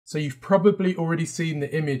So you've probably already seen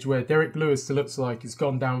the image where Derrick Lewis looks like he's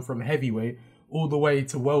gone down from heavyweight all the way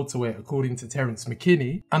to welterweight according to Terrance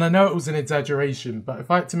Mckinney. And I know it was an exaggeration, but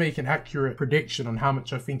if I had to make an accurate prediction on how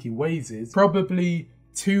much I think he weighs is probably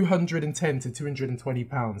 210 to 220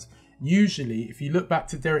 pounds. Usually, if you look back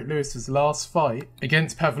to Derrick Lewis's last fight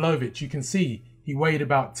against Pavlovich, you can see he weighed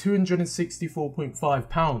about 264.5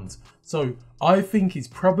 pounds. So I think he's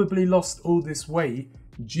probably lost all this weight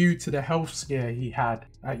due to the health scare he had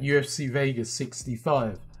at UFC Vegas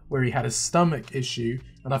 65, where he had a stomach issue,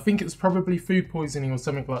 and I think it was probably food poisoning or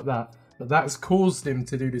something like that, but that has caused him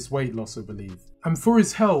to do this weight loss, I believe. And for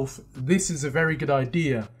his health, this is a very good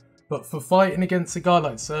idea, but for fighting against a guy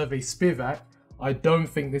like Sergey Spivak, I don't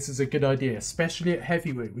think this is a good idea, especially at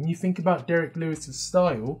heavyweight. When you think about Derrick Lewis's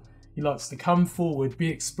style, he likes to come forward, be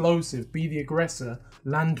explosive, be the aggressor,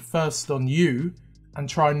 land first on you, and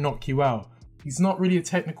try and knock you out. He's not really a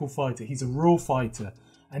technical fighter, he's a raw fighter.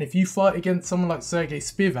 And if you fight against someone like Sergey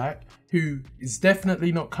Spivak, who is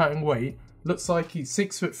definitely not cutting weight, looks like he's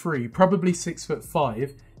 6'3", probably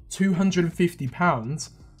 6'5", 250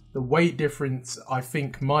 pounds, the weight difference I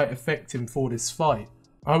think might affect him for this fight.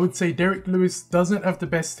 I would say Derrick Lewis doesn't have the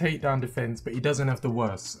best takedown defense, but he doesn't have the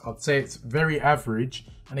worst. I'd say it's very average.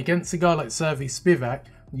 And against a guy like Sergey Spivak,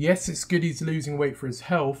 yes, it's good he's losing weight for his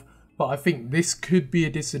health, but I think this could be a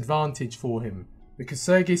disadvantage for him. Because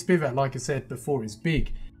Sergey Spivak, like I said before, is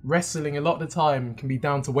big. Wrestling a lot of the time can be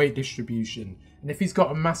down to weight distribution. And if he's got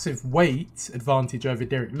a massive weight advantage over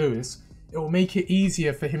Derrick Lewis, it will make it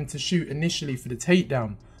easier for him to shoot initially for the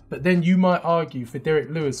takedown. But then you might argue for Derrick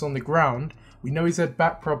Lewis on the ground, we know he's had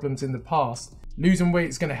back problems in the past. Losing weight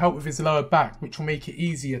is going to help with his lower back, which will make it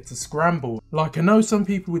easier to scramble. Like, I know some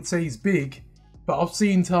people would say he's big, but I've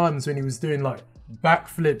seen times when he was doing like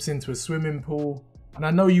backflips into a swimming pool, and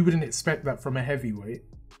I know you wouldn't expect that from a heavyweight.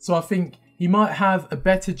 So I think he might have a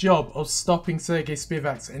better job of stopping Sergey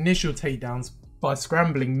Spivak's initial takedowns by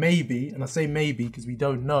scrambling, maybe, and I say maybe because we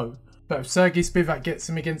don't know. But if Sergey Spivak gets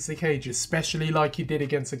him against the cage, especially like he did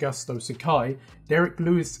against Augusto Sakai, Derrick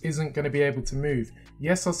Lewis isn't going to be able to move.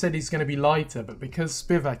 Yes, I said he's going to be lighter, but because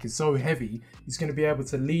Spivak is so heavy, he's going to be able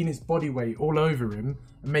to lean his body weight all over him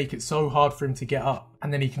and make it so hard for him to get up.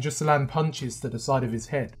 And then he can just land punches to the side of his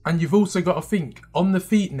head. And you've also got to think, on the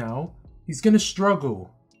feet now, he's going to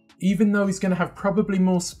struggle. Even though he's going to have probably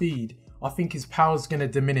more speed, I think his power's going to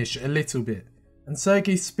diminish a little bit. And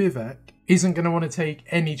Sergey Spivak isn't going to want to take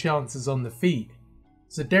any chances on the feet.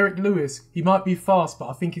 So Derrick Lewis, he might be fast, but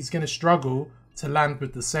I think he's going to struggle to land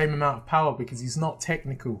with the same amount of power because he's not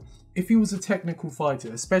technical. If he was a technical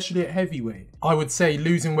fighter, especially at heavyweight, I would say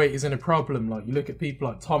losing weight isn't a problem. Like, you look at people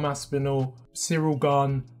like Tom Aspinall, Cyril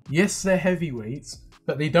Gane. Yes, they're heavyweights,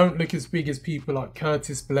 but they don't look as big as people like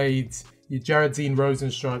Curtis Blades, your Jaredine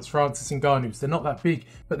Rosenstreich, Francis Ngannou's. They're not that big,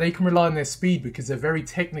 but they can rely on their speed because they're very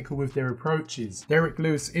technical with their approaches. Derrick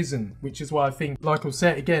Lewis isn't, which is why I think, like I'll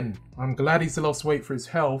say it again, I'm glad he's lost weight for his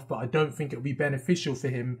health, but I don't think it'll be beneficial for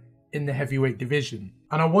him in the heavyweight division.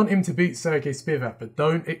 And I want him to beat Sergey Spivak, but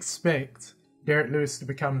don't expect Derrick Lewis to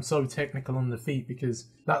become so technical on the feet because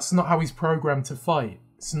that's not how he's programmed to fight.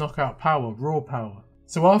 It's knockout power, raw power.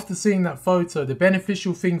 So after seeing that photo, the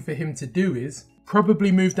beneficial thing for him to do is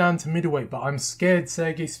probably move down to middleweight, but I'm scared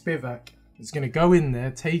Sergey Spivak is going to go in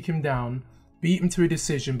there, take him down, beat him to a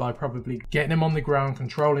decision by probably getting him on the ground,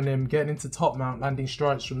 controlling him, getting into top mount, landing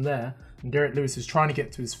strikes from there. And Derrick Lewis is trying to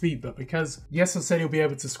get to his feet, but because, yes, I said he'll be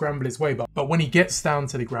able to scramble his way, but when he gets down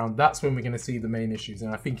to the ground, that's when we're going to see the main issues.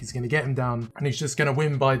 And I think he's going to get him down, and he's just going to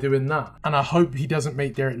win by doing that. And I hope he doesn't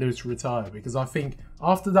make Derrick Lewis retire, because I think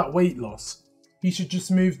after that weight loss, he should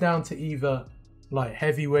just move down to either like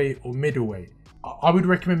heavyweight or middleweight. I would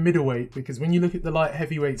recommend middleweight because when you look at the light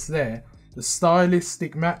heavyweights there, the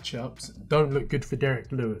stylistic matchups don't look good for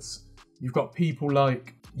Derrick Lewis. You've got people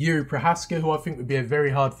like Yuri Prohaska, who I think would be a very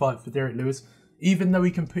hard fight for Derrick Lewis. Even though he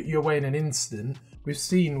can put you away in an instant, we've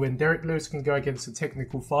seen when Derrick Lewis can go against a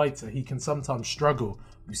technical fighter, he can sometimes struggle.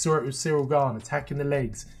 We saw it with Cyril Gane, attacking the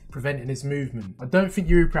legs, preventing his movement. I don't think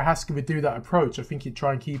Yuri Prohaska would do that approach. I think he'd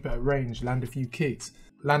try and keep it at range, land a few kicks,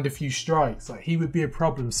 land a few strikes. Like, he would be a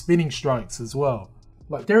problem, spinning strikes as well.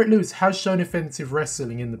 Like, Derrick Lewis has shown offensive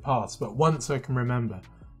wrestling in the past, but once I can remember,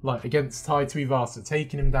 like against Tai Tuivasa,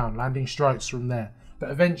 taking him down, landing strikes from there.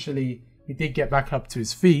 But eventually, he did get back up to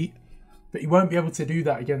his feet, but he won't be able to do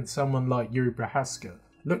that against someone like Yuri Prohaska.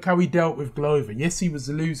 Look how he dealt with Glover. Yes, he was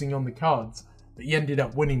losing on the cards, but he ended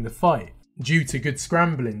up winning the fight due to good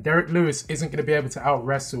scrambling. Derrick Lewis isn't going to be able to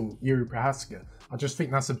out-wrestle Yuri Prohaska. I just think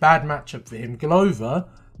that's a bad matchup for him. Glover,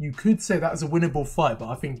 you could say that is a winnable fight, but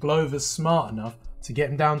I think Glover's smart enough to get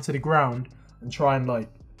him down to the ground and try and like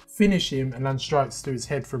finish him and land strikes to his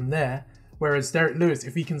head from there. Whereas Derrick Lewis,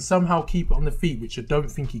 if he can somehow keep it on the feet, which I don't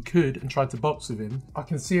think he could, and try to box with him, I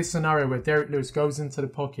can see a scenario where Derrick Lewis goes into the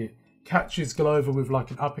pocket, catches Glover with like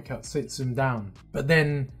an uppercut, sits him down. But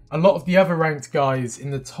then a lot of the other ranked guys in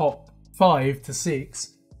the top 5 to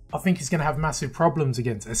 6, I think he's going to have massive problems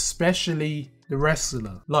against, especially the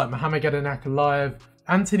wrestler like Muhammad Ankalaev,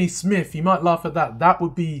 Anthony Smith. You might laugh at that. That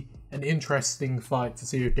would be an interesting fight to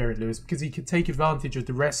see with Derrick Lewis, because he could take advantage of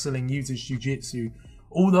the wrestling, use his jiu-jitsu.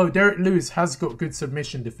 Although Derrick Lewis has got good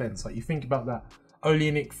submission defense. Like, you think about that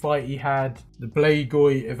Oleinik fight he had, the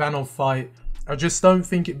Blagoy Ivanov fight. I just don't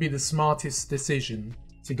think it'd be the smartest decision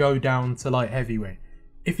to go down to light heavyweight.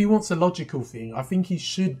 If he wants a logical thing, I think he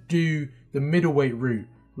should do the middleweight route,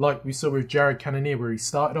 like we saw with Jared Cannonier, where he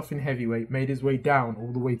started off in heavyweight, made his way down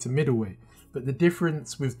all the way to middleweight. But the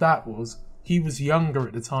difference with that was he was younger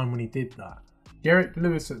at the time when he did that. Derrick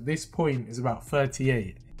Lewis at this point is about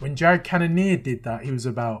 38. When Jared Cannonier did that, he was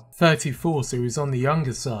about 34, so he was on the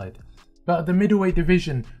younger side. But at the middleweight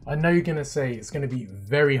division, I know you're going to say it's going to be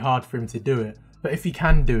very hard for him to do it. But if he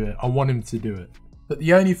can do it, I want him to do it. But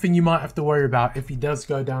the only thing you might have to worry about if he does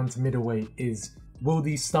go down to middleweight is, will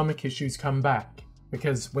these stomach issues come back?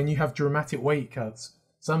 Because when you have dramatic weight cuts,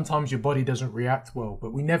 sometimes your body doesn't react well.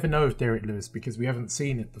 But we never know with Derrick Lewis because we haven't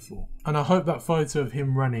seen it before. And I hope that photo of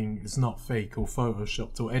him running is not fake or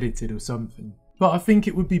photoshopped or edited or something. But I think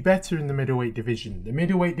it would be better in the middleweight division. The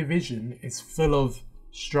middleweight division is full of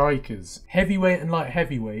strikers. Heavyweight and light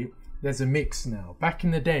heavyweight, there's a mix now. Back in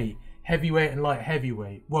the day, heavyweight and light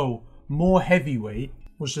heavyweight, well, more heavyweight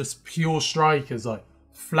was just pure strikers, like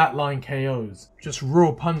flatline KOs, just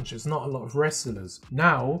raw punches, not a lot of wrestlers.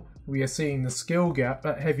 Now, we are seeing the skill gap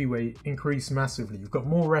at heavyweight increase massively. You've got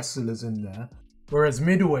more wrestlers in there, whereas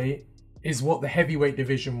middleweight is what the heavyweight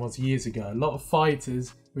division was years ago. A lot of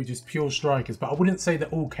fighters were just pure strikers, but I wouldn't say they're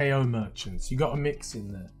all KO merchants. You got a mix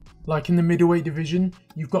in there. Like in the middleweight division,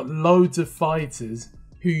 you've got loads of fighters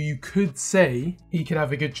who you could say he could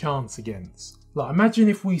have a good chance against. Like, imagine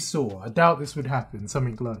if we saw, I doubt this would happen,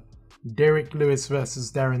 something like Derrick Lewis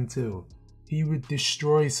versus Darren Till. He would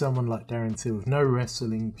destroy someone like Darren Till with no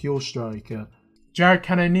wrestling, pure striker. Jared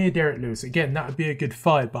Cannonier, Derrick Lewis, again, that would be a good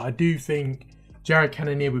fight, but I do think Jared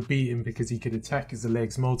Cannonier would beat him because he could attack his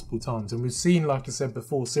legs multiple times. And we've seen, like I said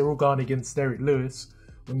before, Cyril Gane against Derrick Lewis,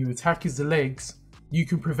 when you attack his legs, you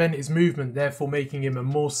can prevent his movement, therefore making him a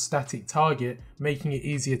more static target, making it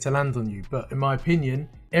easier to land on you. But in my opinion,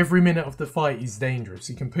 every minute of the fight is dangerous.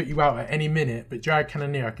 He can put you out at any minute, but Jared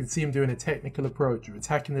Cannonier, I can see him doing a technical approach of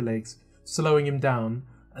attacking the legs, slowing him down,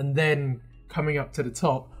 and then coming up to the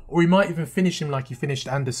top. Or he might even finish him like he finished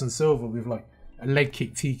Anderson Silva with like a leg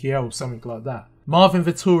kick TKO or something like that. Marvin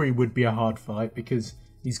Vettori would be a hard fight because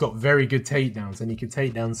he's got very good takedowns and he could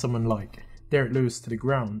take down someone like Derrick Lewis to the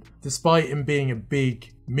ground, despite him being a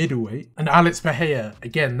big middleweight. And Alex Pereira,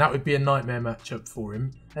 again, that would be a nightmare matchup for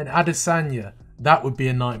him. And Adesanya, that would be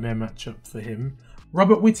a nightmare matchup for him.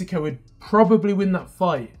 Robert Whittaker would probably win that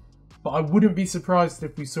fight, but I wouldn't be surprised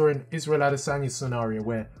if we saw an Israel Adesanya scenario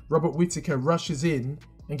where Robert Whittaker rushes in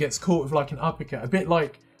and gets caught with like an uppercut, a bit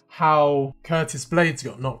like how Curtis Blades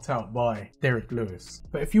got knocked out by Derrick Lewis.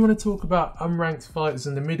 But if you want to talk about unranked fighters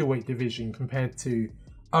in the middleweight division compared to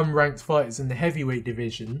unranked fighters in the heavyweight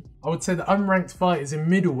division, I would say the unranked fighters in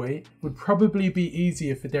middleweight would probably be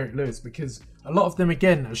easier for Derrick Lewis because a lot of them,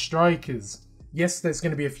 again, are strikers. Yes, there's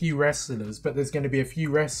going to be a few wrestlers, but there's going to be a few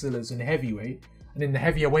wrestlers in heavyweight, and in the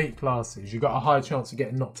heavier weight classes, you've got a high chance of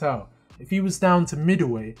getting knocked out. If he was down to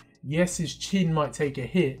middleweight, yes, his chin might take a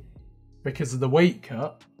hit because of the weight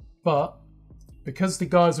cut, but because the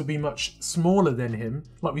guys will be much smaller than him,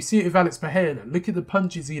 like we see it with Alex Pereira, look at the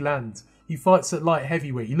punches he lands. He fights at light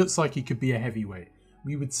heavyweight. He looks like he could be a heavyweight.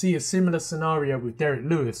 We would see a similar scenario with Derrick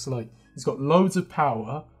Lewis. Like, he's got loads of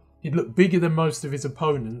power. He'd look bigger than most of his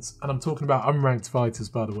opponents. And I'm talking about unranked fighters,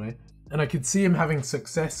 by the way. And I could see him having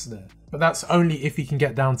success there. But that's only if he can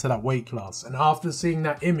get down to that weight class. And after seeing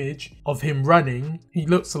that image of him running, he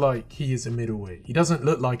looks like he is a middleweight. He doesn't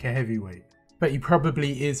look like a heavyweight. But he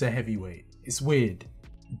probably is a heavyweight. It's weird.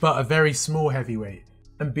 But a very small heavyweight.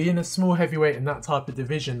 And being a small heavyweight in that type of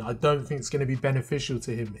division, I don't think it's going to be beneficial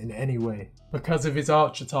to him in any way. Because of his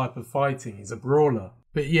archetype of fighting, he's a brawler.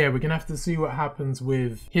 But yeah, we're going to have to see what happens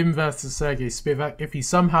with him versus Sergey Spivak. If he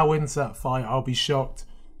somehow wins that fight, I'll be shocked.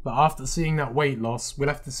 But after seeing that weight loss, we'll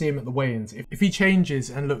have to see him at the weigh-ins. If he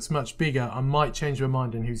changes and looks much bigger, I might change my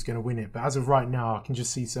mind on who's going to win it. But as of right now, I can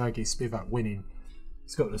just see Sergey Spivak winning.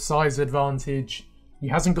 He's got the size advantage. He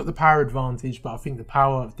hasn't got the power advantage, but I think the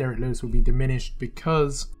power of Derrick Lewis will be diminished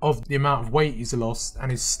because of the amount of weight he's lost, and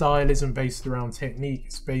his style isn't based around technique,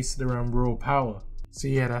 it's based around raw power. So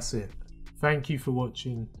yeah, that's it. Thank you for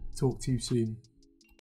watching. Talk to you soon.